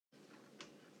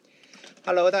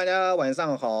Hello， 大家晚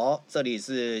上好，这里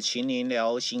是秦霖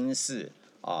聊心事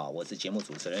啊，我是节目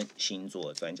主持人星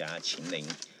座专家秦霖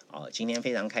啊。今天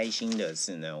非常开心的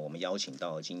是呢，我们邀请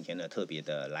到今天的特别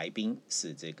的来宾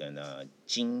是这个呢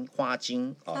花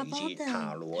精啊以及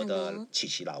塔罗的琪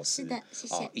琪老师，是的，谢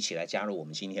谢一起来加入我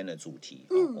们今天的主题。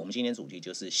我们今天主题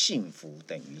就是幸福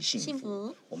等于幸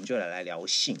福，我们就来聊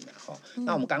性了哈。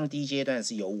那我们刚刚第一阶段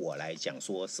是由我来讲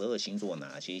说12星座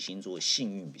哪些星座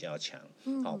幸运比较强，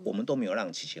好，我们都没有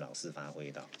让琪琪老师发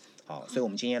挥到。好，所以我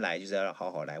们今天来就是要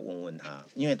好好来问问他，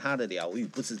因为他的疗愈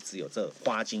不是只有这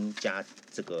花精加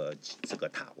这个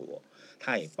塔罗，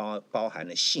它也包含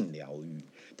了性疗愈。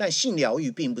但性疗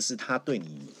愈并不是他对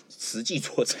你实际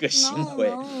做这个行为，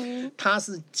他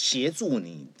是协助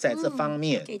你在这方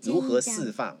面如何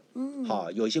释放。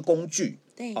好，有一些工具，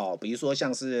比如说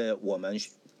像是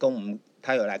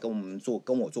他有来跟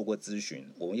我做过咨询，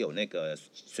我们有那个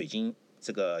水晶。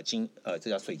这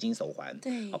叫水晶手环，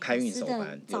开运手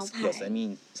环，有神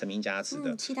明加持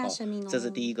的7大神明这是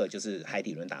第一个，就是海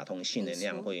底轮打通，性能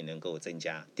量会能够增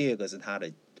加。第二个是它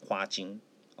的花精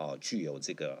具有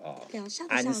这个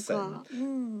安神，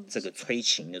这个催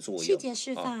情的作用，细节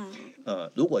释放。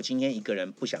如果今天一个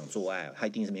人不想做爱，他一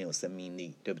定是没有生命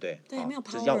力，对不对？对，没有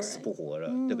power， 就是要死不活了，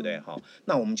对不对？好，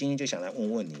那我们今天就想来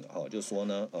问问你，就说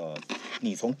呢，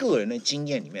你从个人的经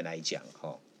验里面来讲，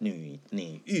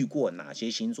你遇过哪些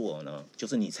星座呢？就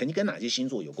是你曾经跟哪些星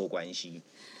座有过关系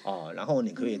然后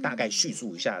你可以大概叙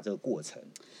述一下这个过程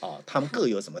他们各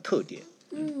有什么特点？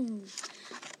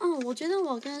我觉得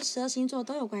我跟12星座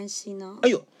都有关系呢。哎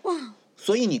呦，哇！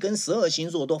所以你跟12星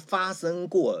座都发生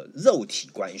过肉体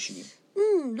关系？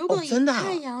如果以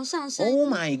太阳上升，Oh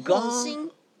my God， 火星，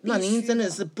那您真的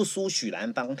是不输许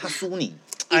兰芳，他输你。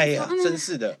哎呀，真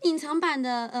是的！隐藏版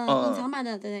的，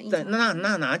对，那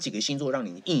哪几个星座让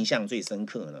你印象最深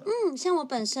刻呢？像我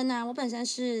本身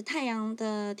是太阳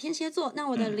的天蝎座，那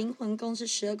我的灵魂宫是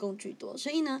12宫居多，所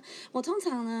以呢，我通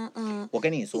常呢，我跟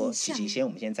你说，琪琪，我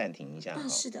们先暂停一下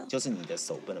是的，就是你的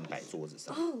手不能摆桌子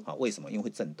上，为什么？因为会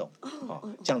震动，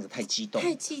这样子太激动，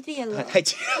太激烈了，太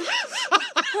激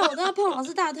烈，我都要碰老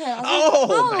师大腿了。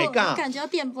Oh my God， 感觉要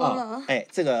电波了。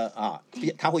这个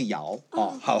它会摇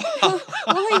好。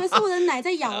我会以为是我的奶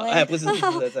在摇不是，我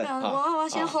要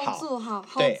先 hold 住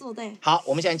，hold 住，对。好，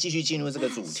我们现在继续进入这个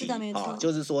主题。是的，没错。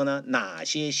就是说呢，哪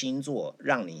些星座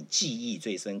让你记忆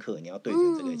最深刻？你要对着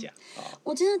这个讲。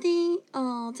我觉得第一，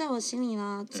在我心里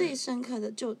啦，最深刻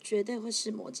的就绝对会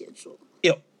是摩羯座。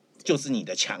就是你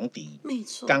的强敌。没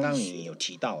错。刚刚你有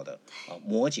提到的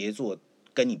摩羯座。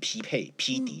跟你匹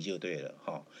敌就对了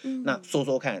那说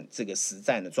说看这个实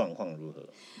战的状况如何？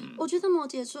我觉得摩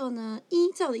羯座呢，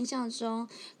在我的印象中，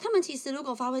他们其实如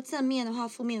果发挥正面的话、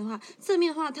负面的话，正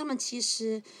面的话，他们其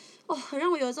实很让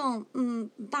我有这种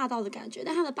霸道的感觉，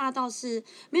但他的霸道是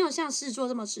没有像狮子座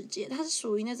这么直接，他是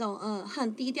属于那种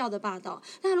很低调的霸道。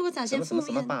但他如果展现负面，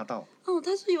什么霸道？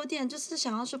他是有点就是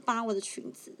想要去扒我的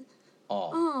裙子。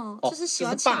就是喜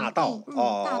欢霸道，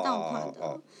霸道款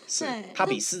的，对，他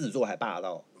比狮子座还霸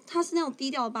道。他是那种低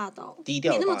调的霸道，没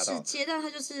那么直接，但他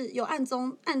就是有暗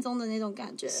中的那种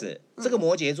感觉。是这个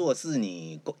摩羯座是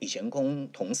你以前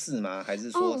同事吗？还是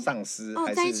说上司？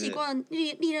在一起过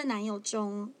历任男友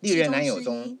中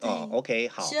，OK，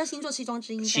 好，12星座其中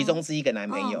之一个男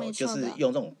朋友，就是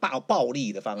用这种暴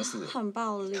力的方式，很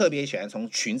暴力，特别喜欢从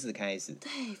裙子开始。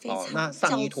对，非常。那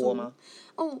上衣脱吗？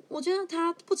我觉得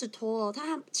他不止脱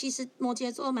他其实摩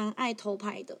羯座蛮爱偷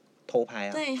拍的。偷拍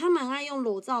啊！对，他蛮爱用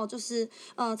裸照，就是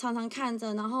常常看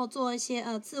着，然后做一些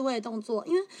自慰动作，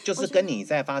因为就是跟你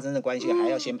在发生的关系，还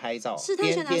要先拍照，是他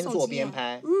喜欢拿手机边做边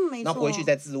拍，没错，然后回去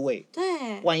再自慰，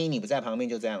对，万一你不在旁边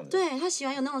就这样子，对他喜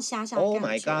欢有那种遐想的感觉。Oh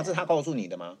my God， 这是他告诉你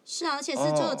的吗？是啊，而且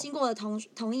是就有经过我的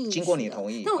同意，经过你的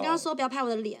同意。但我跟他说不要拍我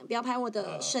的脸，不要拍我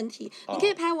的身体，你可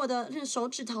以拍我的手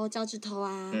指头、脚趾头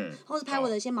啊，或者拍我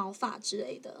的一些毛发之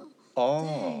类的。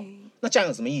那这样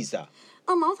有什么意思啊？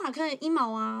毛发可以阴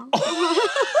毛啊。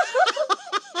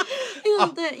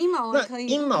对，阴毛可以。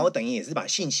阴毛等于也是把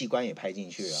性器官也拍进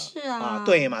去了。是啊。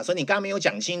对嘛，所以你刚刚没有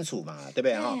讲清楚嘛，对不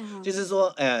对就是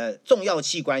说重要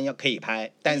器官可以拍，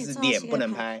但是脸不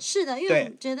能拍。是的，因为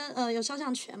我觉得有肖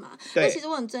像权嘛。那其实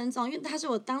我很尊重，因为他是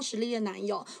我当时历任男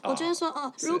友。我觉得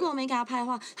说如果我没给他拍的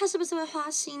话，他是不是会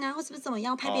花心啊，或是不是怎么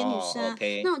样拍别的女生啊？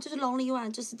那我就是lonely one，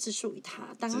就是只属于他。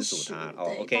当时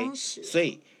对，当时。所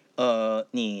以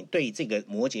你对这个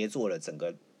摩羯座的整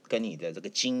个跟你的这个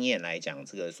经验来讲，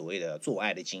这个所谓的做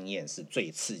爱的经验是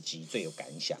最刺激、最有感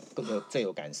想、最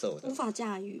有感受的。无法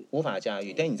驾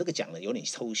驭。但你这个讲的有点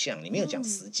抽象，你没有讲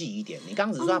实际一点。你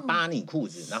刚刚只说他扒你裤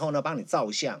子，然后呢帮你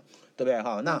照相，对不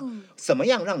对那什么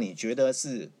样让你觉得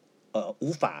是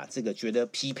无法这个觉得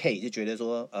匹配，就觉得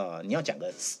说你要讲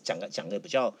个比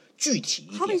较具体一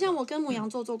点。好比像我跟牡羊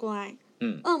座做过爱，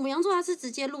牡羊座他是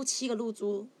直接录7个露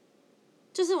珠。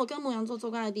就是我跟牡羊座做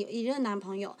过爱的一任男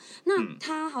朋友，那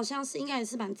他好像是应该也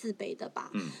是蛮自卑的吧，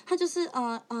他就是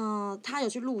他有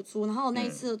去入租，然后那一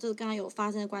次就跟他有发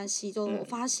生关系，就我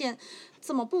发现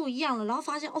怎么不一样了，然后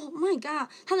发现Oh my god，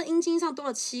 他的阴茎上多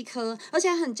了7颗，而且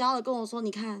还很骄傲的跟我说，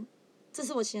你看，这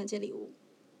是我情人节礼物。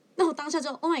那我当下就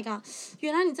Oh my god，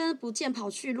 原来你真的不见跑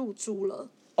去入租了。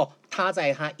他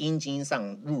在他阴茎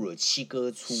上入了7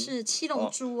颗珠，是7龙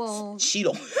珠哦，7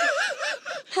龙。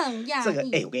很讶异。这个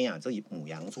我跟你讲，这牡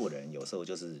羊座的人有时候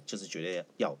就是觉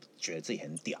得自己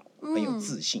很屌，很有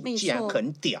自信。既然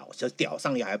很屌，就屌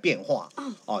上面还要变化，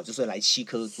就是来7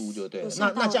颗珠就对了。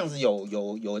那这样子有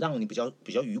让你比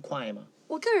较愉快吗？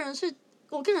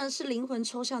我个人是灵魂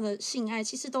抽象的性爱，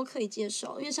其实都可以接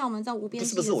受，因为像我们在无边际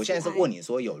的不是，我现在是问你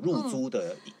说，有入珠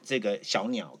的这个小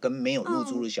鸟跟没有入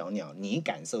珠的小鸟，你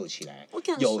感受起来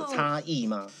有差异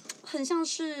吗？很像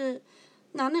是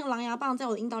拿那个狼牙棒在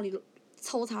我的阴道里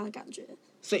抽插的感觉。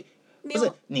所以不是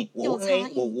你我问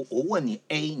A， 我问你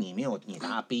A， 你没有你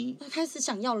答 B， 开始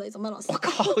想要了，怎么老师？我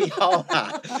靠腰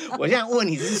啊！我现在问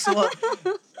你是说，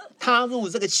他入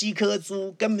这个7颗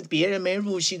珠，跟别人没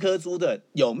入7颗珠的，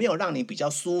有没有让你比较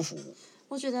舒服？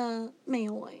我觉得没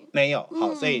有没有，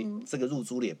好，所以这个入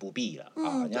珠的也不必了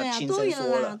啊，人家亲身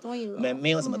说了，没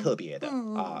有什么特别的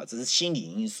只是心理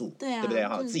因素，对不对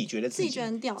哈？自己觉得自己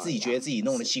很屌，自己觉得自己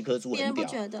弄了7颗珠很屌，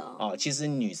觉得其实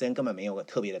女生根本没有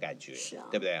特别的感觉，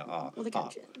对不对啊？我的感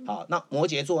觉。好，那摩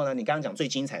羯座呢？你刚刚讲最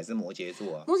精彩是摩羯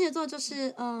座，摩羯座就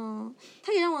是它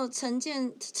可以让我沉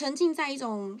浸在一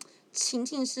种情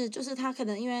境是，就是他可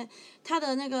能因为他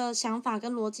的那个想法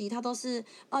跟逻辑，他都是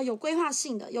有规划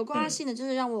性的，就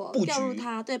是让我掉入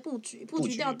他布局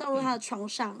掉入他的床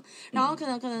上，然后可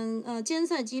能监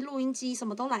视机、录音机什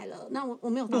么都来了，那我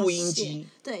没有发现。录音机，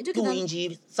对，就可能录音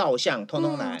机、照相通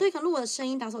通来，对，可能录我的声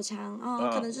音、打手枪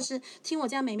可能就是听我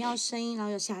这样美妙的声音，然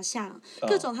后有遐想，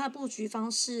各种他的布局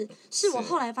方式，是我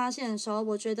后来发现的时候，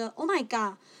我觉得 Oh my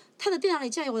god。他的电脑里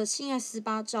竟然有我的性爱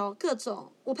18招，各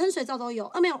种我喷水照都有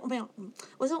没有，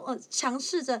我说我尝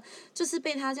试着就是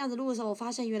被他这样子录的时候，我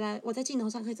发现原来我在镜头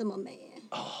上可以这么美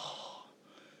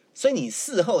所以你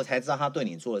事后才知道他对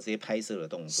你做了这些拍摄的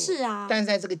动作。是啊，但是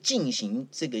在这个进行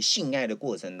这个性爱的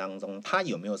过程当中，他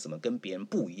有没有什么跟别人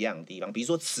不一样的地方？比如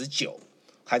说持久，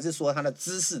还是说他的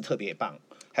姿势特别棒，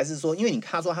还是说因为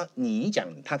他说你讲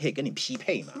他可以跟你匹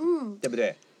配嘛，对不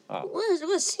对？如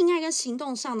果性爱跟行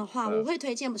动上的话，我会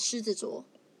推荐狮子座，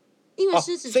因为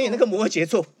狮子座，所以那个摩羯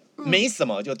座没什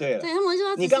么就对了。对，摩羯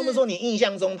座，你刚不是说你印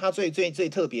象中他最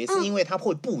特别，是因为他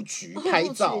会布局、拍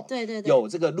照，对，有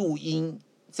这个录音。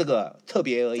这个特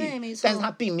别而已，对，没错。但是他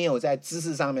并没有在姿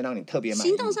势上面让你特别满意。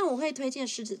行动上我会推荐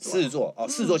狮子座。狮子座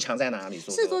狮子座强在哪里？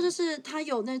狮子座就是他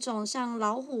有那种像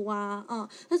老虎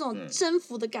那种征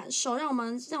服的感受，让我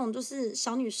们就是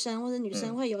小女生或者女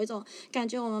生会有一种感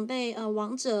觉，我们被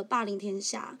王者霸凌天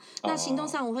下。那行动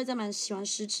上我会蛮喜欢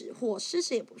狮子，火狮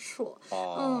子也不错，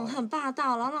很霸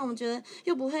道，然后让我们觉得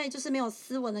又不会就是没有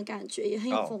斯文的感觉，也很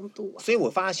有风度所以我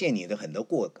发现你的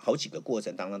好几个过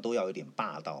程当中都要有点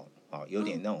霸道。有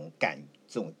点那种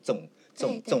这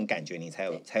种感觉，你才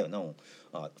有那种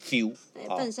feel。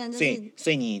本身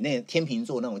所以你那天秤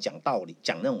座那种讲道理、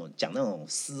讲那种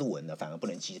斯文的，反而不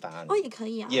能激发你。也可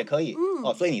以啊，也可以。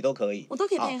所以你都可以，我都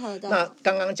可以配合的。那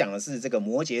刚刚讲的是这个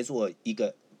摩羯座一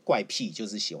个怪癖，就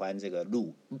是喜欢这个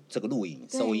录影、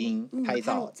收音、拍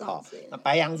照。那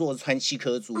白羊座穿7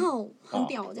颗珠，很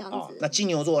屌这样子。那金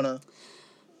牛座呢？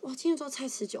哇，金牛座太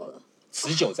持久了。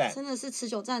持久战真的是持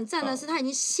久战，战的是他已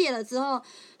经卸了之后，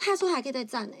他说还可以再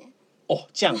战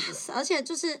这样子，而且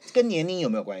就是跟年龄有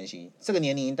没有关系？这个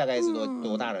年龄大概是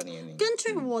多大的年龄？根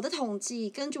据我的统计，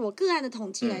根据我个案的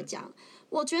统计来讲，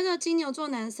我觉得金牛座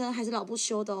男生还是老不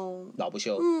休的老不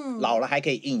休，老了还可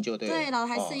以硬就对了。对，老了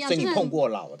还是一样。所以你碰过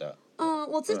老的？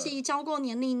我自己教过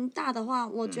年龄大的话，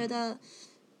我觉得。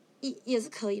也是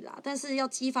可以啦，但是要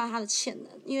激发他的潜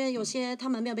能，因为有些他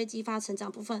们没有被激发成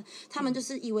长部分，他们就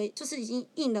是以为就是已经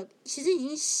硬了，其实已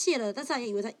经卸了，但是他也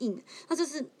以为他硬，那就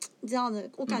是你知道的，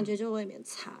我感觉就会有点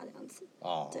差这样子。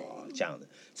对，这样的，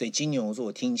所以金牛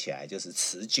座听起来就是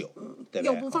持久，对不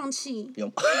对？永不放弃，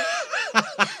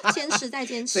坚持再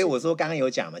坚持。所以我说刚刚有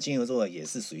讲嘛，金牛座也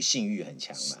是属于性欲很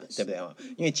强嘛，对不对？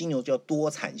因为金牛叫多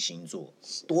产星座，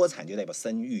多产就代表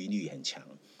生育率很强。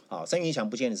生育强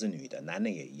不见得是女的，男的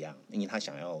也一样，因为他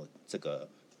想要这个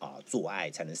做爱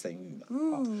才能生育嘛。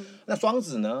那双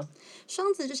子呢？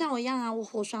双子就像我一样啊，我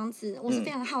火双子，我是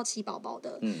非常好奇宝宝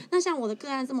的。那像我的个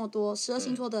案这么多，12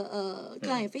星座的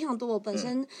个案也非常多，我本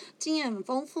身经验很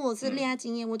丰富，我是恋爱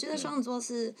经验，我觉得双子座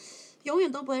是永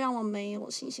远都不会让我没有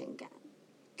新鲜感。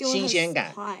新鲜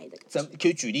感，可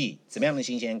以举例怎么样的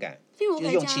新鲜感？就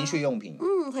是用情趣用品。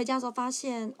回家的时候发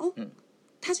现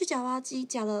他去夹娃娃机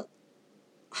夹了，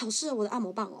好适合我的按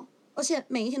摩棒哦，而且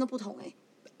每一天都不同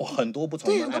很多不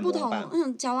同的按摩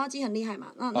棒。夹娃娃机很厉害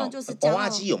嘛，那就是娃娃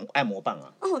机有按摩棒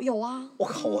啊？有啊。我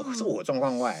靠，我状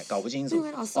况外，搞不清楚。那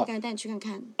位老师，我赶紧带你去看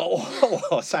看。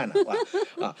算了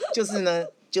就是呢，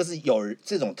就是有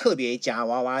这种特别夹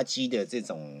娃娃机的这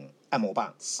种按摩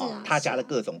棒，他夹了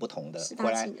各种不同的，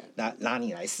回来拿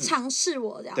你来试，尝试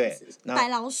我这样子。白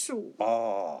老鼠。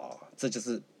这就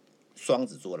是双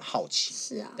子座的好奇，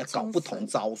是啊，要搞不同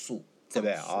招数，对不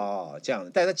对？这样，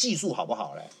但是技术好不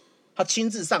好嘞？他亲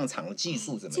自上场的技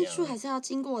术怎么样？技术还是要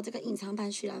经过这个隐藏版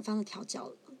许兰芳的调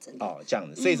教，真的。这样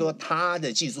子，所以说他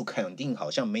的技术肯定好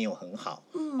像没有很好。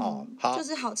好，就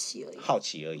是好奇而已。好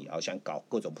奇而已，想搞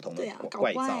各种不同的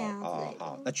怪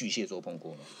招那巨蟹座碰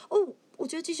过吗？我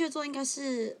觉得巨蟹座应该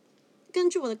是根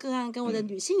据我的个案跟我的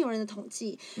女性友人的统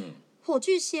计，火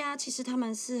巨蟹啊，其实他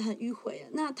们是很迂回的，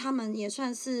那他们也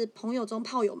算是朋友中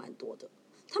炮友蛮多的，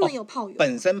他们有炮友，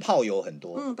本身炮友很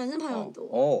多，本身炮友很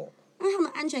多因为他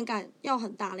们安全感要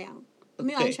很大量，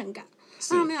没有安全感，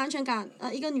他们没有安全感，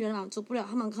一个女人满足不了，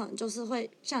他们可能就是会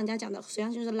像人家讲的水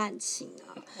象星座滥情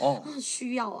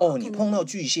需要你碰到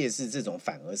巨蟹是这种，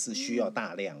反而是需要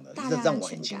大量的，这让我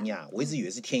很惊讶，我一直以为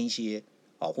是天蝎。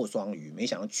或双鱼，没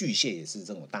想到巨蟹也是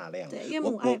这种大量。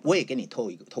我也给你透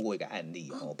过一个案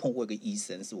例我碰过一个医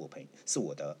生，是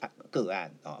我的个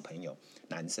案朋友，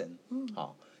男生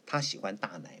他喜欢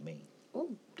大奶妹。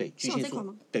对，巨蟹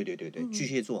座，对，巨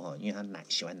蟹座因为他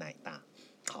喜欢奶大，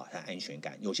他安全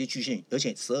感。有些巨蟹，而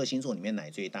且12星座里面奶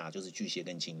最大就是巨蟹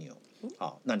跟金牛。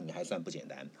那你还算不简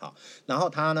单。然后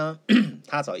他呢，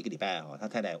他早1个礼拜他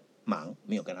太太忙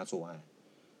没有跟他做爱，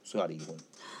说要离婚。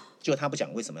就他不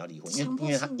讲为什么要离婚，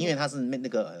因为他是那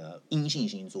个阴性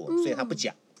星座，所以他不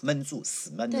讲，闷住，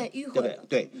死闷的，对不对？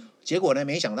对，结果呢，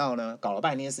没想到呢，搞了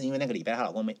半天是因为那个礼拜他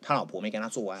老婆没跟他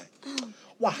做爱，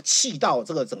哇，气到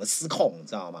这个整个失控，你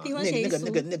知道吗？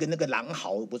那个狼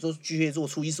嚎，不是说巨蟹座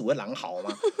初一十五会狼嚎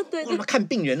吗？哇，看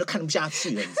病人都看不下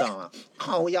去了，你知道吗？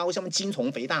靠腰像精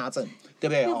虫肥大症，对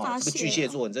不对？这个巨蟹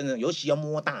座真的，尤其要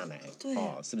摸大奶，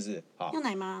是不是？要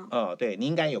奶吗？对，你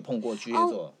应该有碰过巨蟹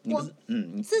座，你不是？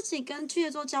你自己跟巨蟹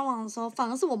座交往的时候，反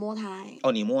而是我摸他。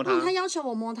你摸他？他要求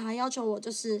我摸他，要求我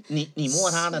就是你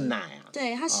摸他的奶啊？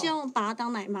对，他希望把他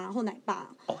当奶妈或奶爸，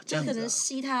这样子，可能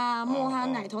吸他、摸他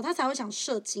奶头，他才会想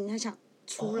射精，他想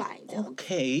出来。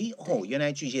OK， 原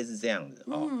来巨蟹是这样子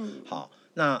好，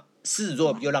那狮子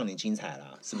座就让你精彩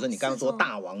了，是不是？你刚刚说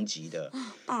大王级的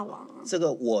霸王，这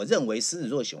个我认为狮子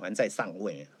座喜欢在上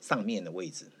面的位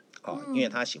置，因为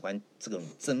他喜欢这种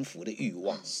征服的欲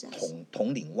望，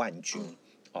统领万军。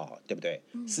对不对？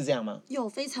是这样吗？有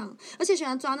非常，而且喜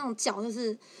欢抓那种脚，就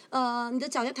是你的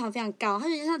脚就弹得非常高，它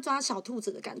有点像抓小兔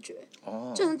子的感觉，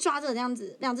就能抓着这样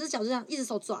子，2只脚就这样一只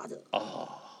手抓着。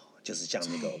就是像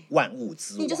那个万物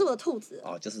之王，你就是我的兔子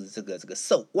就是这个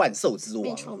万兽之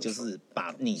王，就是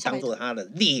把你当做他的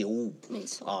猎物，没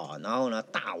错然后呢，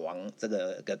大王这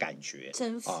个感觉，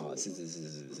征服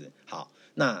是。好，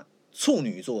那处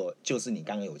女座就是你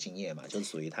刚刚有经验嘛，就是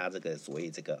属于他这个所谓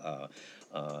这个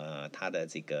他的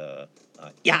这个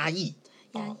压抑，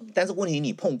但是问题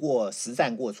你碰过实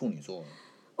战过处女座？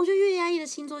我觉得越压抑的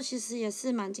星座其实也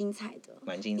是蛮精彩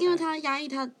的，因为他压抑，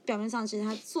他表面上其实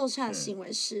他做出来的行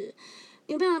为是，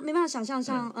你没办法想象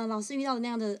像老师遇到的那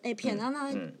样的 A 片，然后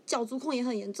他脚足控也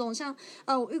很严重，像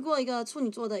我遇过一个处女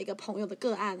座的一个朋友的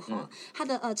个案他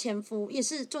的前夫也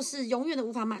是就是永远的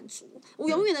无法满足，我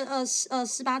永远的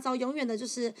18招，永远的就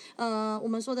是我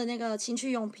们说的那个情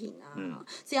趣用品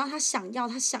只要他想要，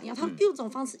他用这种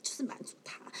方式就是满足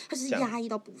他就是压抑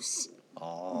到不行。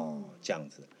这样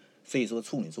子。所以说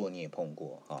处女座你也碰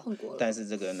过碰过了，但是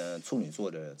这个呢，处女座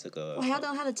的这个，我还要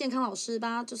当他的健康老师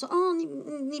吧，就说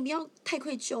你不要太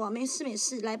愧疚啊，没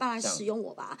事，来吧，来使用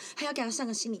我吧，还要给他上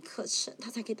个心理课程，他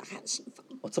才可以打开他的心房。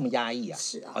这么压抑啊？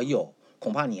是啊。哎呦，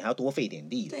恐怕你还要多费点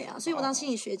力。对啊，所以我当心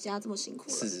理学家这么辛苦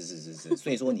了。是，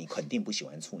所以说你肯定不喜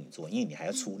欢处女座，因为你还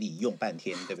要出力用半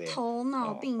天，对不对？头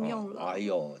脑并用了。哎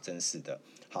呦，真是的。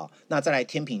好，那再来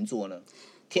天秤座呢？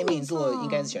天秤座应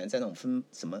该是喜欢在那种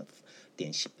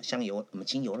点香油、什么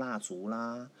精油蜡烛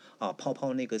啦，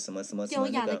泡那个什么优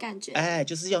雅的感觉，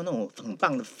就是要那种很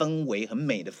棒的氛围、很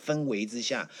美的氛围之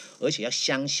下，而且要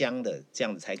香香的，这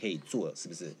样子才可以做，是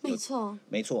不是？没错，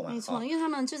没错嘛，没错，因为他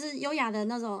们就是优雅的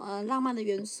那种浪漫的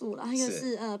元素，然后又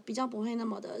是比较不会那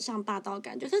么的像霸道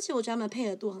感觉，但其实我觉得他们配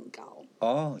合度很高。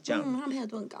这样，他们配合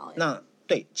度很高。那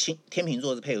对，天秤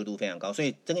座是配合度非常高，所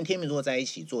以跟天秤座在一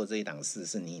起做这一档事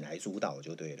是你来主导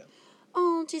就对了。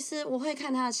其实我会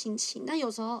看他的心情，但有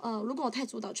时候如果我太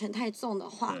主导权太重的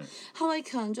话，他会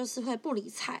可能就是会不理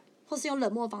睬，或是用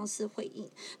冷漠方式回应。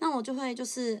那我就会就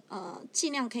是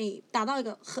尽量可以达到一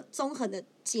个很中衡的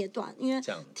阶段，因为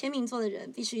天秤座的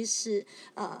人必须是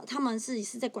他们是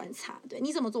在观察，对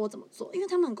你怎么做我怎么做，因为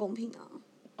他们很公平啊。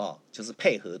就是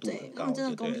配合度很高，他们真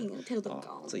的公平，配合度很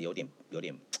高。这有点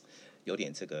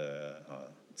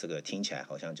这个听起来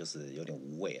好像就是有点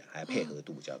无味还配合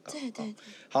度比较高。对。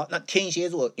好，那天蝎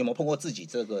座有没有碰过自己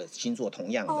这个星座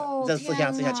同样的？这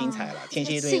下精彩了，天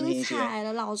蝎对天蝎。精彩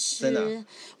了，老师。真的，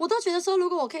我都觉得说，如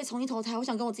果我可以重新投胎，我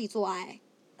想跟我自己做爱。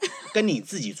跟你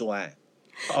自己做爱？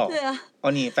对啊。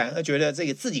你反而觉得这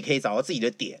个自己可以找到自己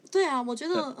的点。对啊，我觉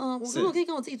得我如果可以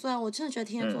跟我自己做爱，我真的觉得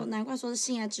天蝎座难怪说是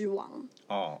性爱之王。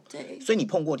对。所以你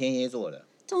碰过天蝎座的？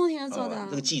碰过天蝎座的。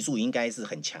这个技术应该是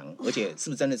很强，而且是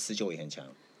不是真的持久也很强？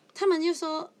他们就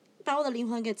说把我的灵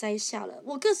魂给摘下了，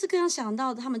我各式各样想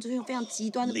到的，他们就用非常极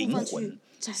端的部分去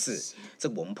展现。是，这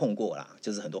个我们碰过啦，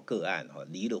就是很多个案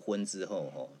离了婚之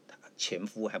后前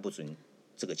夫还不准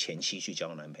这个前妻去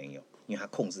交男朋友，因为他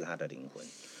控制他的灵魂。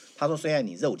他说虽然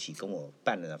你肉体跟我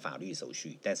办了法律手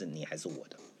续，但是你还是我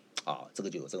的。这个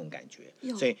就有这种感觉，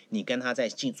所以你跟他在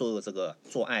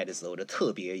做爱的时候，就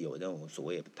特别有那种所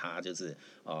谓他就是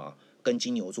跟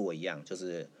金牛座一样，就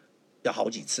是要好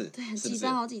几次，对，是不是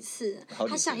好几次，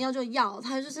他想要就要，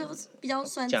他就是比较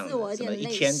酸自我一点类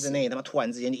型。一天之内，他妈突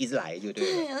然之间一直来就对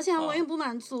了。对，而且他永远不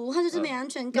满足，他就是没安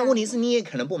全感。那问题是你也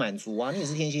可能不满足啊，你也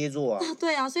是天蝎座啊。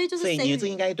对啊，所以你这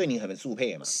应该对你很速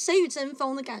配嘛。谁与争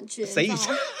锋的感觉。谁与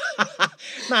争？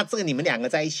那这个你们两个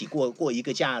在一起过一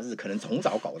个假日，可能从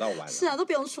早搞到晚了。是啊，都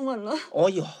不用出门了。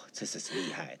这是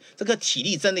厉害，这个体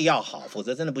力真的要好，否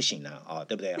则真的不行啊，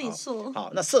对不对？没错。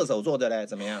好，那射手座的嘞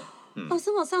怎么样？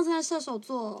是我上升在射手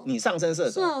座。你上升射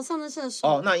手？是啊，我上升射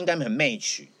手。那应该很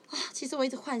match。其实我一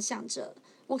直幻想着，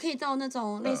我可以到那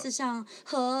种类似像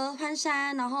河滩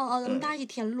山，然后我们大家一起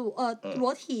填裸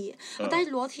体，大家一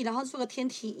起裸体，然后做个天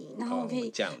体营，然后我可以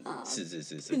这样是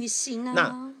旅行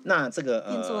啊。那这个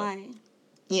做爱。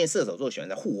因为射手座喜欢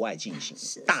在户外进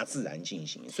行，大自然进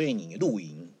行，所以你露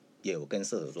营也有跟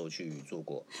射手座去做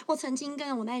过。我曾经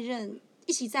跟我那任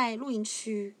一起在露营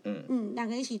区，两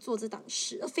个人一起做这档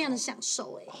事，非常的享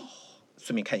受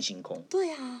顺便看星空。对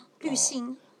啊，旅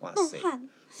行，梦幻，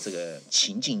这个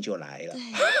情境就来了。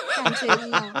对，感觉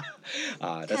一样。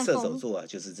在射手座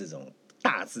就是这种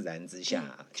大自然之下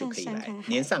就可以来，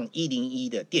连上101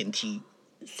的电梯。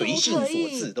随性所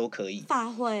致都可以发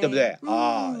挥，对不对？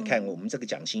你看我们这个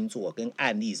讲星座跟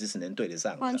案例是能对得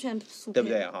上的，完全对不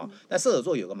对？那射手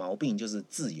座有个毛病就是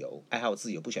自由，爱好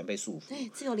自由，不喜欢被束缚。对，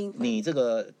自由灵魂。你这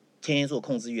个天蝎座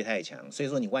控制欲太强，所以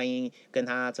说你万一跟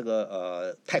他这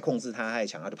个太控制他太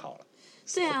强，他就跑了。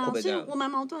对啊，所以我蛮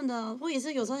矛盾的。我也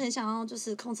是有时候很想要就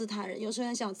是控制他人，有时候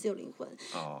很想要自由灵魂。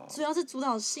主要是主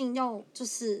导性要就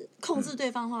是控制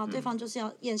对方的话，对方就是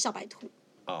要演小白兔。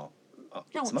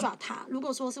让我抓他。如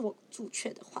果说是我主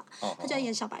角的话，他就要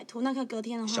演小白兔。那隔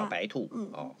天的话，小白兔，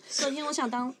隔天我想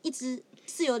当一只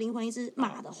自由灵魂，一只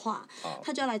马的话，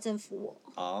他就要来征服我。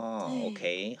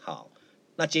OK， 好。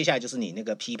那接下来就是你那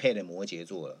个匹配的摩羯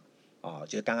座了。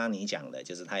就是刚刚你讲的，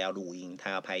就是他要录音，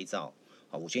他要拍照。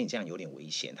我觉得你这样有点危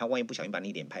险。他万一不小心把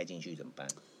你脸拍进去怎么办？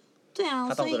对啊，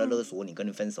他到时候来勒索你，跟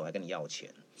你分手，还跟你要钱。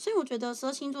所以我觉得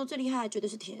12星座最厉害的绝对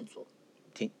是天蝎座。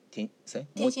谁？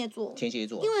天蝎座。天蝎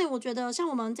座。因为我觉得像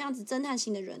我们这样子侦探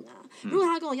型的人啊，如果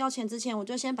他跟我要钱之前，我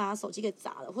就先把他手机给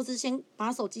砸了，或者先把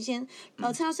他手机趁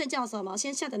他睡觉的时候嘛，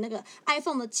先下载那个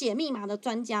iPhone 的解密码的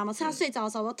专家嘛，趁他睡着的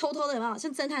时候，偷偷的有没有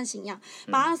像侦探型一样，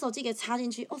把他的手机给插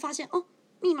进去，发现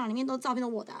密码里面都照片都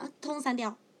我的，通通删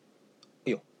掉。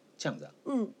哎呦，这样子啊？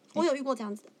我有遇过这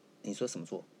样子的。你说什么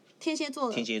座？天蝎座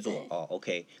的。天蝎座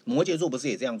，OK。摩羯座不是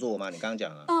也这样做吗？你刚刚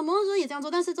讲了。摩羯座也这样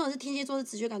做，但是重点是天蝎座是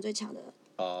直觉感最强的。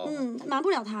瞒不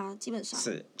了他，基本上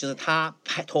就是他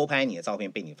偷拍你的照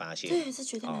片被你发现，对，是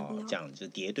绝对瞒不了。这样就是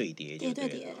叠对叠，叠对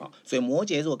叠。所以摩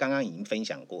羯座刚刚已经分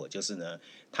享过，就是呢，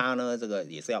他呢这个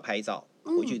也是要拍照，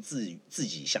回去自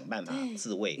己想办法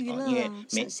自慰啊，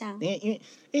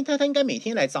因为他应该每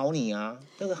天来找你啊，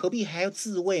那个何必还要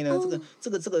自慰呢？这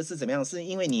个是怎么样？是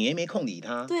因为你也没空理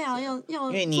他？对啊，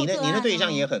因为你的对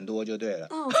象也很多就对了。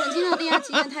我曾经的恋爱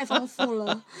经验太丰富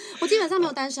了，我基本上没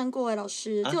有单身过老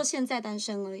师，只有现在单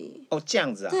身而已。这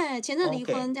样子啊？对，前阵离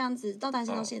婚这样子，到单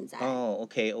身到现在。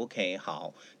OK，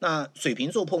 好，那水瓶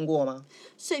座碰过吗？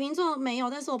水瓶座没有，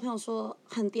但是我朋友说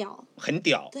很屌。很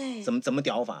屌？对。怎么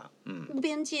屌法？无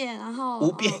边界，然后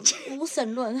无边界，无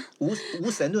神论。无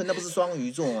神论，那不是双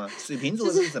鱼座吗？水瓶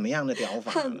座是怎么样的屌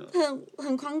法呢？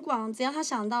很宽广，只要他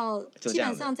想到，基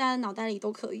本上在脑袋里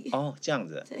都可以。这样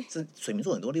子。对。是水瓶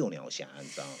座很多六鸟侠，你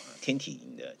知道吗？天体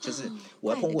营的，就是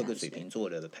我还碰过一个水瓶座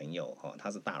的朋友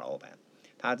他是大老板，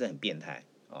他真的很变态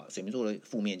水瓶座的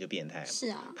负面就变态。是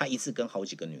啊。他一次跟好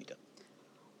几个女的，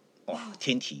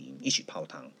天体营一起泡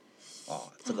汤。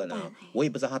这个呢，我也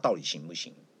不知道他到底行不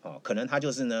行。可能他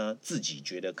就是呢，自己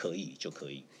觉得可以就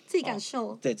可以，自己感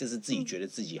受。对，这是自己觉得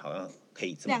自己好像可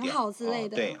以这么良好之类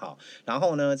的。对，好。然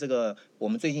后呢，这个我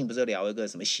们最近不是聊一个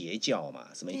什么邪教嘛？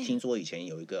什么听说以前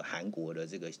有一个韩国的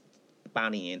这个80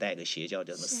年代一个邪教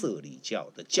叫什么社里教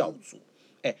的教主，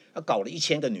他搞了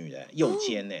1000个女人诱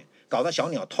奸呢，搞到小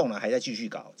鸟痛了还在继续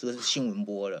搞，这个是新闻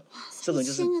播了。这个人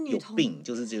就是有病，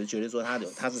就是觉得说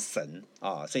他是神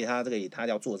所以他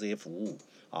要做这些服务。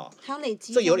还要累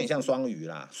积，这有点像双鱼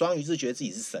啦。双鱼是觉得自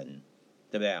己是神，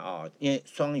对不对因为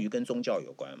双鱼跟宗教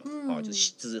有关嘛，就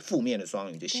是负面的双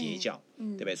鱼，就邪教，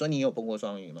对不对？所以你有碰过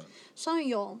双鱼吗？双鱼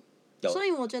有，所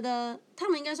以我觉得他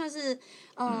们应该算是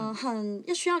很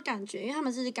需要感觉，因为他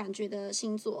们是感觉的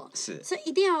星座，所以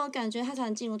一定要有感觉他才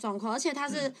能进入状况，而且他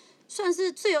是算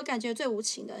是最有感觉、最无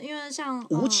情的，因为像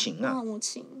无情啊，无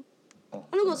情。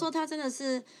如果说他真的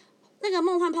是那个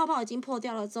梦幻泡泡已经破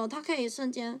掉了之后，他可以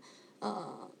瞬间。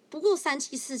不过3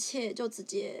妻4妾就直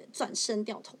接转身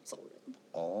掉头走人。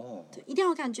对，一定要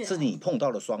有感觉。是你碰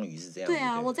到的双鱼是这样。对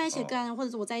啊，我在一起跟或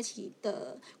者是我在一起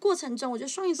的过程中，我觉得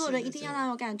双鱼座的人一定要让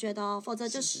有感觉的否则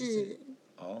就是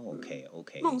OK，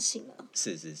 梦醒了。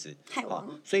是。海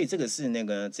王。所以这个是那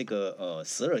个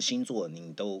12星座，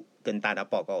你都跟大家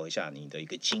报告一下你的一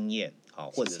个经验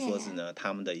或者说是呢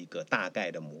他们的一个大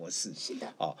概的模式。是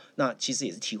的。那其实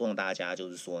也是提供大家，就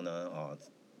是说呢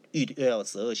遇到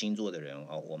12星座的人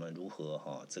我们如何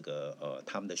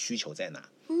他们的需求在哪？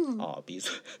比如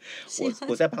说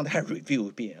我再帮大家 review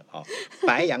一遍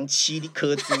白羊7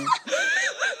颗珠。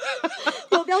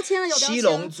有标签了，有标签。七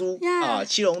龙珠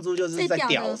七龙珠就是在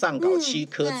屌上搞7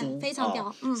颗珠，非常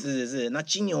屌。是。那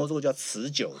金牛座叫持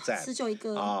久战，持久一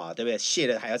个对不对？卸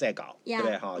了还要再搞，对不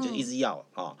对？就一直要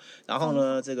然后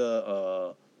呢，这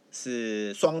个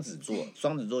是双子座，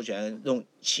双子座喜欢用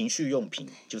情趣用品，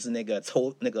就是那个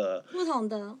抽那个不同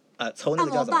的抽那个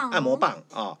叫什么按摩棒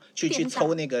去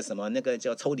抽那个什么那个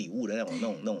叫抽礼物的那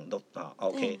种都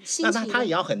OK。那他也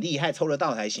要很厉害，抽得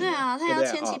到才行。对啊，他要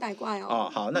千奇百怪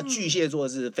好，那巨蟹座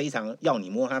是非常要你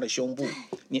摸他的胸部，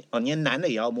连男的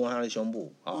也要摸他的胸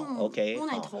部OK。摸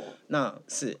奶头。那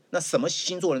什么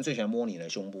星座人最喜欢摸你的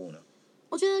胸部呢？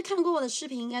我觉得看过我的视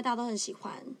频，应该大家都很喜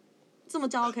欢。这么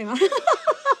骄傲可以吗？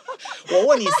我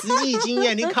问你实际经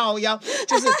验，你靠腰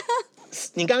就是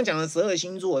你刚刚讲的12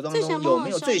星座当中有没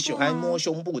有最喜欢摸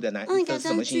胸部的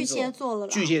什么星座？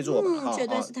巨蟹座吧，绝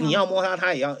对是他。你要摸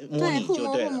他也要摸你就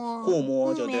对了，互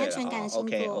摸就对了。安全感的星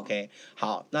座。OK，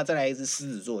 好，那再来一只狮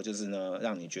子座，就是呢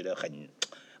让你觉得很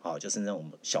就是那种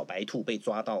小白兔被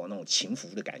抓到那种情服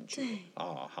的感觉。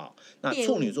好，那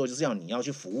处女座就是你要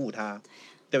去服务他。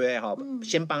对不对？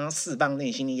先帮他释放内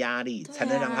心的压力，才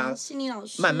能让他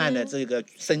慢慢的这个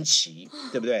升级，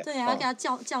对不对？对，要给他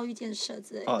教育建设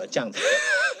之类的。这样子。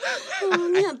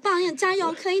你很棒，你很加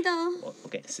油，可以的。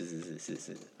OK， 是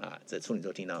这处女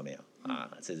座听到没有？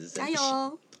这是加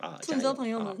油处女座朋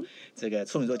友们，这个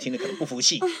处女座听了可能不服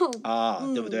气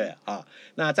对不对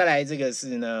那再来这个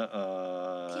是呢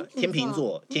天秤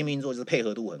座就是配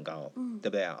合度很高，对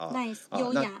不对？Nice，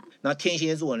 优雅。那天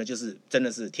蝎座呢，就是真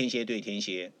的是天蝎对天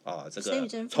蝎这个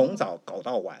从早搞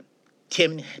到晚，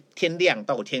天亮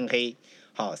到天黑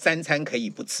，3餐可以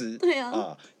不吃，对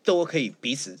啊都可以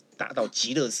彼此达到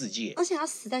极乐世界，而且要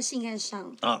死在性爱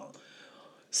上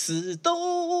死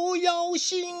都要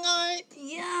性爱，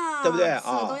对不对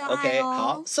？OK，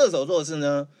 好，射手座是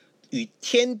呢，与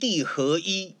天地合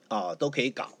一都可以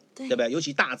搞，对不对？尤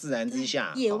其大自然之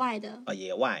下，野外的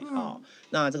野外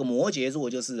那这个摩羯座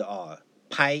就是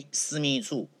拍私密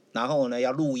处，然后呢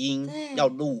要录音，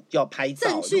要拍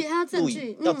照，证据，他证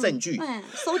据要证据，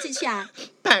收集起来。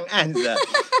办案的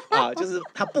啊，就是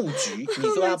他布局，你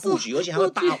说他布局，而且还会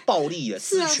暴力的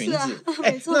撕裙子，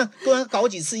那不然搞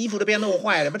几次衣服都被他弄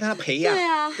坏了，不然他赔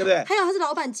呀，对不对？还有他是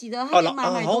老板级的，他可以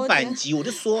买老板级，我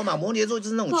就说嘛，摩羯座就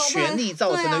是那种权力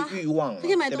造成的欲望，他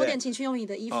可以买多点情趣用品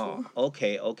的衣服。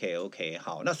OK，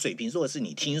 好，那水瓶座的是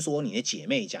你听说你的姐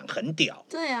妹讲很屌，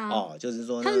对啊，就是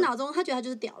说他的脑中他觉得他就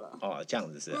是屌了，这样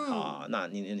子是啊，那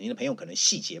你的朋友可能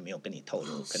细节没有跟你透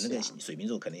露，可能跟水瓶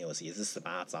座可能也是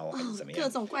18招还是怎么样，各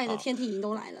种怪的天体营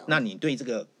都来了。那你对这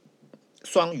个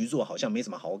双鱼座好像没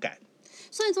什么好感。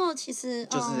双鱼座其实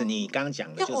就是你刚刚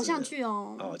讲的，就是偶像剧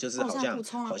就是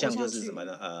好像就是什么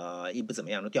呢？一不怎么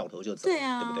样，就掉头就走，对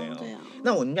不对？对啊。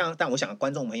那但我想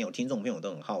观众朋友、听众朋友都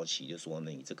很好奇，就说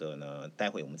呢，你这个呢，待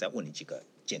会我们再问你几个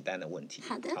简单的问题。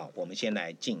好的。好，我们先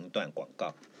来进一段广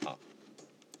告。好。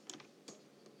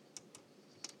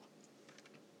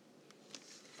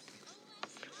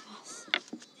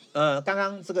刚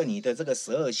刚这个你的这个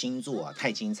12星座啊，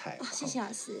太精彩了。谢谢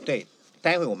老师。对。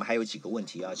待会我们还有几个问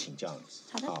题要请教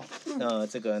你。好，那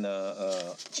这个呢，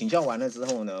请教完了之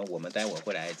后呢，我们待会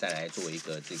会再来做一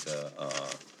个这个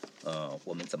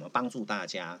我们怎么帮助大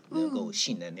家能够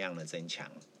性能量的增强。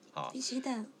好，必须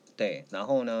的。对，然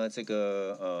后呢，这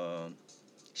个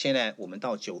现在我们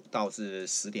到是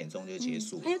10点钟就结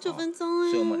束，还有9分钟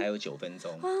所以我们还有9分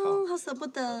钟。好舍不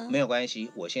得。没有关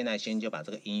系，我现在就把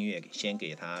这个音乐先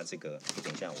给他这个，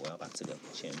等一下我要把这个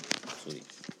先处理。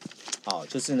好，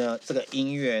就是呢，这个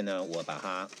音乐呢，我把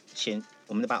它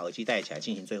我们把耳机戴起来，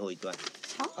进行最后一段，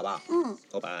好不好？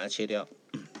我把它切掉。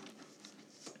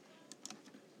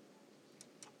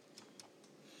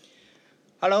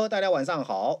Hello， 大家晚上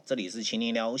好，这里是秦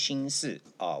霖聊心事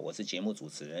我是节目主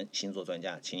持人、星座专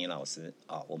家秦霖老师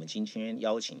我们今天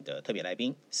邀请的特别来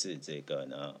宾是这个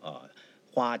呢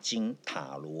花精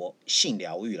塔罗性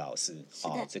疗愈老师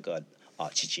这个。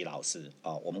琪琪老师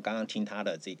我们刚刚听他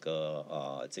的这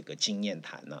个经验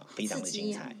谈呢，非常的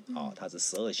精彩他是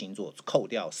12星座，扣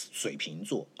掉水瓶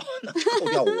座，那扣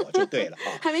掉我就对了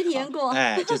还没体验过，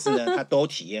就是呢，他都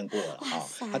体验过了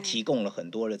他提供了很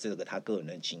多的这个他个人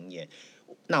的经验。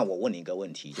那我问你一个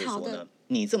问题，就是说呢，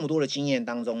你这么多的经验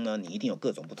当中呢，你一定有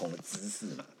各种不同的姿势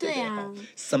嘛，对不对？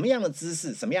什么样的姿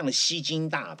势，什么样的吸睛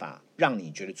大法，让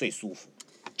你觉得最舒服？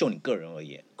就你个人而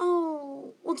言，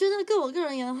我觉得我个人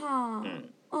而言的话，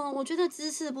我觉得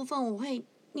姿势的部分，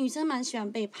女生蛮喜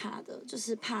欢被趴的，就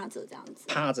是趴着这样子。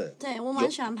趴着。对，我蛮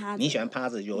喜欢趴着。你喜欢趴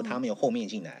着，由他们由后面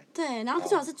进来。对，然后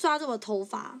最好是抓着我的头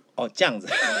发。这样子。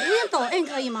因为抖 M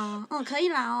可以吗？可以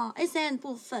啦SM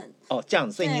部分。这样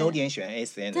子，所以你有点喜欢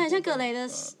SM。对，像格雷的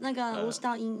那个50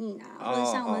道阴影或者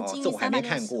像我们金这我还没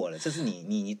看过了，这是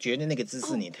你觉得那个姿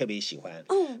势你特别喜欢。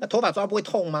那头发抓不会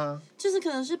痛吗？就是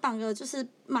可能是绑个就是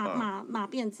马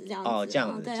辫子这样子。这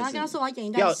样子。对，然后跟他说我要演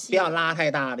一段戏。不要拉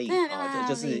太大力。对，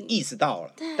就是意识到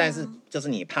了。但是就是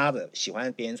你趴着，喜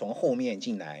欢别人从后面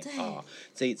进来这种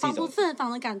防不胜防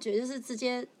的感觉，就是直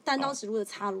接单刀直入的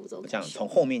插入这种。这样从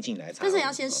后面进来插入。但是也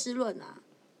要先湿润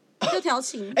就调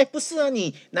情。不是啊，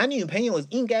你男女朋友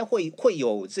应该会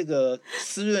有这个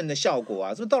湿润的效果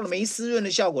是不是？到了没湿润的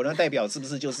效果，那代表是不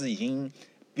是就是已经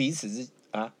彼此是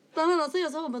当然，老师有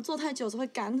时候我们做太久是会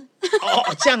干的。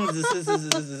这样子是，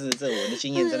这我的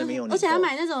经验真的没有你。而且还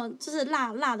买那种就是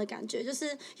辣的感觉，就是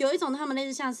有一种他们类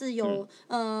似像是有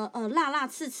辣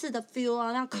刺的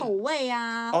feel 那口味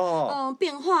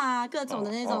变化各种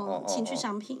的那种情趣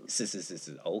商品。是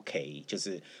OK， 就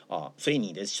是所以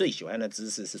你的最喜欢的姿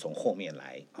势是从后面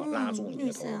来拉住你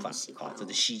的头发这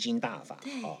是吸睛大法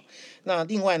那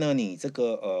另外呢，你这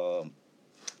个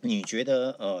你觉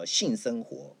得性生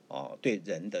活对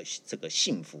人的这个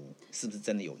幸福是不是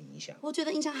真的有影响？我觉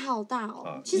得影响好大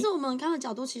其实我们看的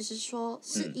角度其实说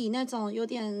是以那种有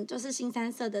点就是腥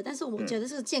膻色的，但是我觉得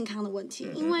是个健康的问题。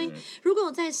因为如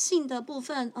果在性的部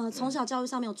分从小教育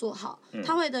上没有做好，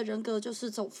他会的人格就是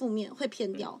走负面，会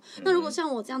偏掉。那如果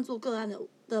像我这样做个案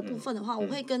的部分的话，我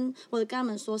会跟我的干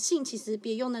们说，性其实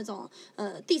别用那种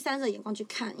第三者眼光去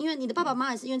看，因为你的爸爸妈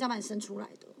妈也是因为这样把你生出来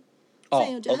的。所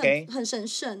以我觉得很神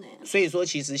圣所以说，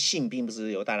其实性并不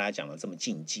是由大家讲的这么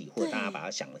禁忌，或者大家把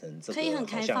它想成这个可以很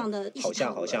开放的，好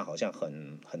像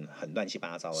很乱七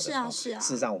八糟的。是啊。事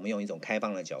实上，我们用一种开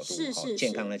放的角度、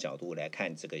健康的角度来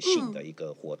看这个性的一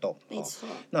个活动。没错。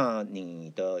那你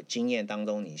的经验当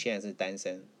中，你现在是单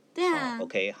身？对啊。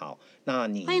OK， 好，那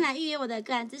你欢迎来预约我的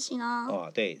个案咨询哦。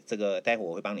对，这个待会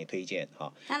我会帮你推荐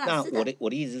哈。那我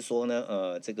的意思是说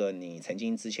呢，这个你曾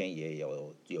经之前也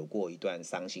有过一段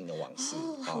伤心的往事，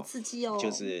好刺激哦。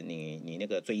就是你那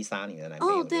个追杀你的男朋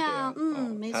友，对啊，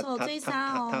没错，追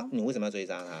杀哦。你为什么要追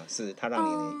杀他？是他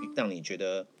让你觉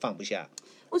得放不下？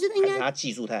我觉得应该他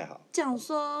技术太好。讲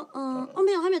说，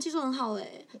没有，他没有技术很好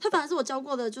他反而是我教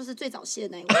过的，就是最早泄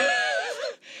的那一位。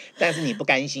但是你不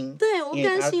甘心。对，我不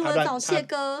甘心，我的早泄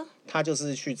哥。他就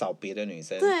是去找别的女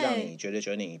生，让你觉得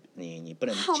你不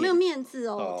能。好没有面子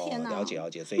哦！天哪。了解，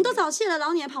所以你都早泄了，然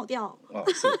后你还跑掉。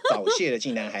是早泄了，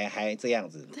竟然还这样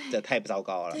子，这太糟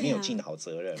糕了，没有尽好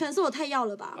责任。可能是我太要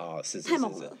了吧？是太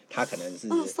猛了。他可能是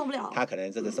受不了，他可能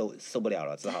这个受不了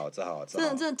了，只好。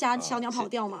真的夹小鸟跑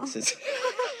掉吗？是。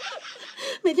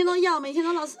每天都要，每天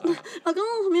都老公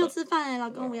没有吃饭老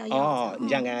公我要。你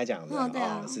这样跟他讲的。对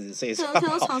啊。是，所以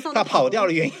他跑掉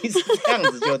的原因是这样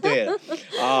子就对了。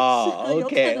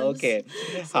OK，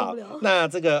 好，那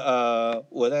这个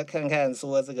我再看看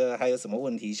说这个还有什么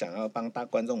问题想要帮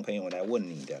观众朋友来问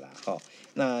你的啦。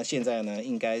那现在呢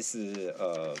应该是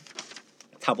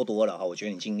差不多了我觉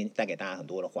得你今天带给大家很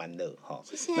多的欢乐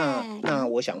谢谢。那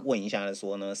我想问一下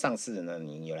说呢，上次呢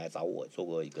你有来找我做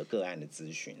过一个个案的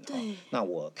咨询那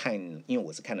我看，因为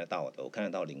我是看得到的，我看得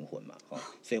到灵魂嘛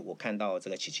所以我看到这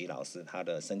个琪琪老师他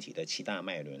的身体的7大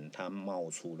脉轮，他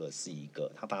发出的是一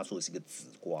个紫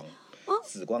光。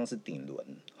紫光是顶轮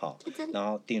然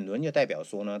后顶轮就代表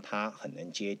说呢，他很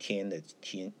能接天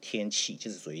气，就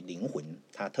是属于灵魂，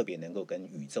他特别能够跟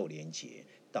宇宙连接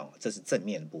到，这是正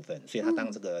面的部分，所以他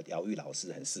当这个疗愈老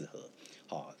师很适合。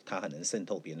他很能渗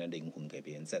透别人的灵魂，给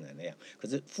别人正能量。可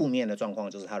是负面的状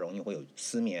况就是他容易会有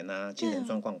失眠啊，精神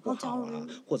状况不好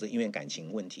或者因为感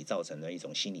情问题造成的一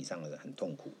种心理上的很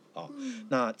痛苦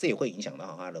那这也会影响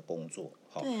到他的工作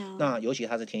那尤其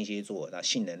他是天蝎座，那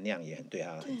性能量也对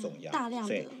他很重要，大量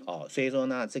的。所以说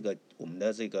那这个我们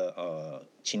的这个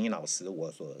秦霖老师，我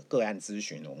所个案咨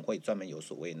询，我们会专门有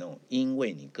所谓那种因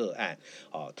为你个案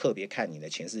特别看你的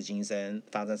前世今生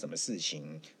发生什么事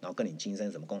情，然后跟你今生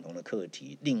什么共同的课题，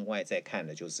另外再看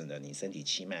的就是呢你身体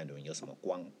7脉轮有什么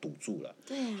光堵住了。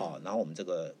然后我们这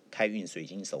个开运水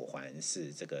晶手环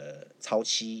是这个超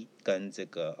7跟这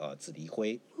个紫离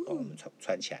灰我们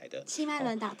穿起来的7脉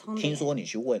轮打通的。听说你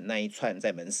去问那一串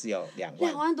在门市要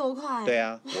2万多块。对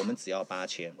啊，我们只要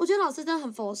8000。我觉得老师真的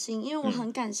很佛心，因为我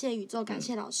很感谢宇宙，感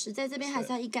谢老师，在这边还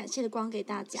是要以感谢的光给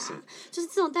大家。就是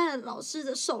这种戴了老师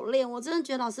的手链，我真的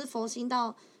觉得老师佛心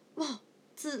到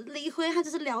紫离灰，它就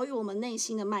是疗愈我们内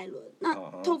心的脉轮。那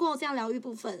透过这样疗愈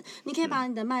部分，你可以把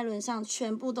你的脉轮上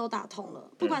全部都打通了，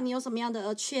不管你有什么样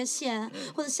的缺陷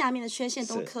或者下面的缺陷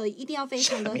都可以，一定要非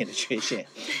常的下面的缺陷，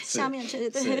下面的缺陷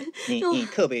对。你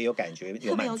特别有感觉，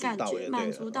有满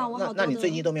足到我好多的。那你最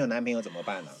近都没有男朋友怎么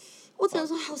办呢？我只能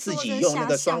说，好自己用那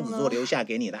个双子座留下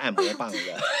给你的按摩棒的，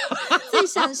自己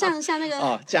想象一下那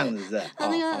个这样子是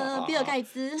那个比尔盖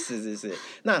茨。是。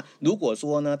那如果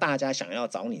说呢，大家想要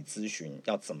找你咨询，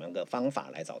要怎么个方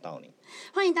法来找到你？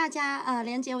欢迎大家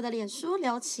连接我的脸书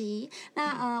刘琦。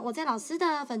那我在老师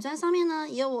的粉专上面呢，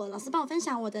也有我老师帮我分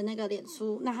享我的那个脸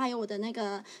书，那还有我的那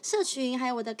个社群，还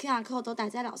有我的 QR code 都打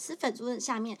在老师粉专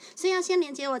下面，所以要先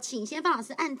连接我，请先帮老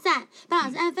师按赞，帮老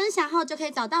师按分享后就可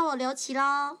以找到我刘琦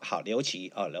咯。好，刘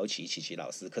琦琪琪老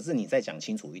师，可是你再讲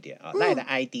清楚一点赖的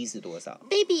ID 是多少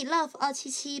 ？Baby Love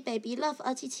 277 Baby Love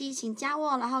 277，请加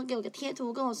我，然后给我个贴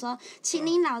图跟我说，秦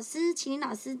霖老师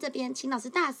这边，秦老师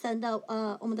大神的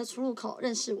我们的出入口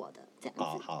认识我的。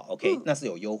好 OK，那是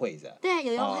有优惠的。对，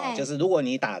有优惠。就是如果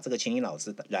你打这个秦霖老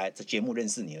师来节目认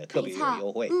识你了，特别有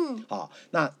优惠。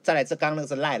那再来刚刚那个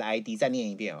是赖的 ID， 再念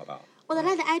一遍好不好？我的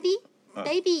赖的 ID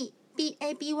Baby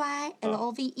BABY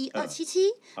LOVE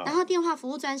 277，然后电话服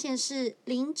务专线是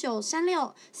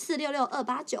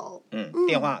0936466289。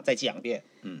电话再讲一遍。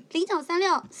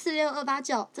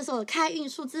0936466289，这是我的开运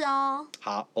数字哦。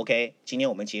好 ，OK， 今天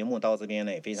我们节目到这边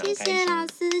呢，也非常开心，谢谢老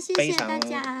师，谢谢大家，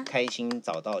非常开心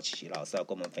找到琪琪老师要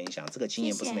跟我们分享这个经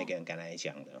验，不是每个人敢来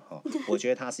讲的我觉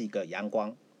得他是一个阳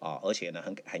光而且呢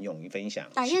很勇于分享。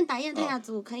打雁太阳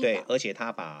族可以的。对，而且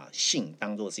他把性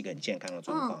当作是一个很健康的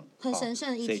状况，很神圣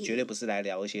的议题，所以绝对不是来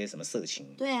聊一些什么色情。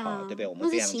对啊，对不对？我们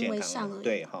非常健康的。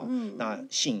对那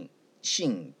性。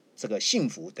这个幸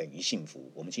福等于幸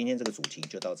福，我们今天这个主题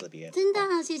就到这边。真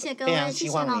的，谢谢各位，非常希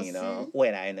望你呢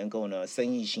未来能够呢生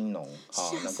意兴隆，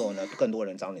能够呢更多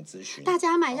人找你咨询。大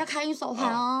家买一下开运手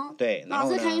环哦。对，老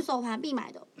师开运手环必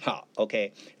买的。好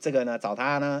 ，OK， 这个呢找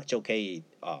他呢就可以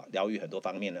疗愈很多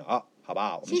方面了好不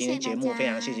好？我们今天节目非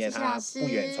常谢谢他不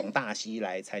远从大溪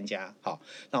来参加。好，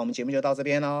那我们节目就到这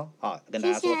边咯。跟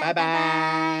大家说拜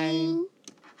拜。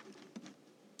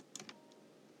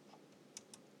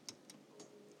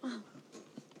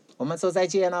我们说再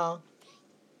见喽。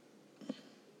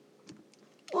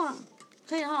哇，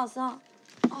可以了，老师哦。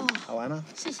好玩吗？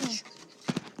谢谢。